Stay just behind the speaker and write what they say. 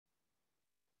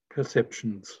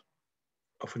perceptions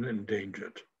of an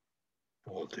endangered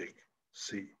Baltic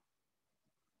Sea.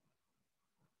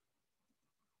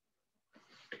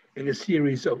 In a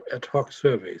series of ad hoc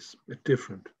surveys at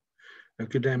different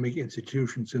academic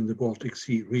institutions in the Baltic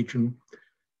Sea region,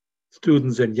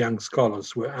 students and young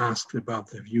scholars were asked about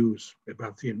their views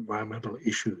about the environmental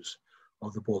issues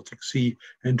of the Baltic Sea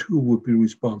and who would be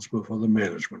responsible for the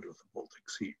management of the Baltic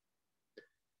Sea.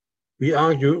 We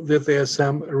argue that there is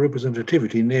some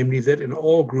representativity, namely that in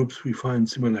all groups we find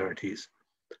similarities.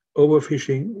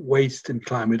 Overfishing, waste, and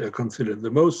climate are considered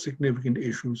the most significant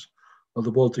issues of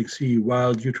the Baltic Sea,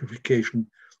 while eutrophication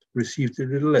received a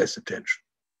little less attention.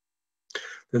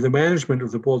 That the management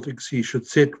of the Baltic Sea should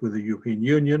sit with the European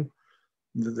Union,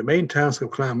 and that the main task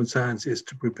of climate science is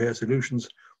to prepare solutions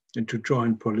and to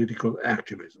join political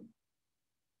activism.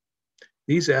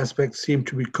 These aspects seem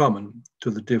to be common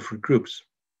to the different groups.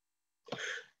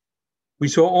 We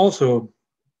saw also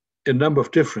a number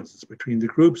of differences between the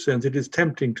groups, and it is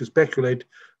tempting to speculate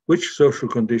which social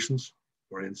conditions,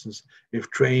 for instance, if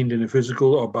trained in a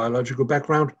physical or biological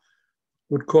background,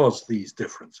 would cause these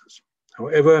differences.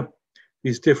 However,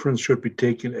 these differences should be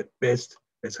taken at best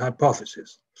as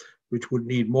hypotheses, which would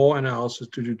need more analysis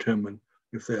to determine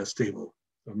if they are stable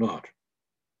or not.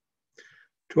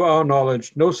 To our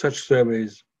knowledge, no such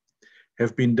surveys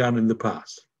have been done in the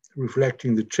past,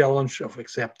 reflecting the challenge of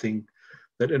accepting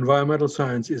that environmental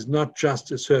science is not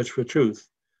just a search for truth,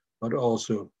 but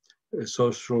also a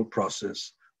social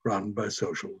process run by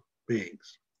social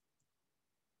beings.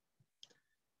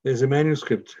 There's a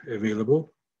manuscript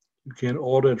available. You can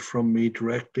order it from me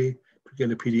directly to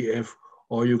get a PDF,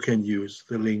 or you can use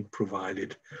the link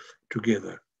provided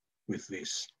together with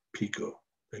this PICO.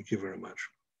 Thank you very much.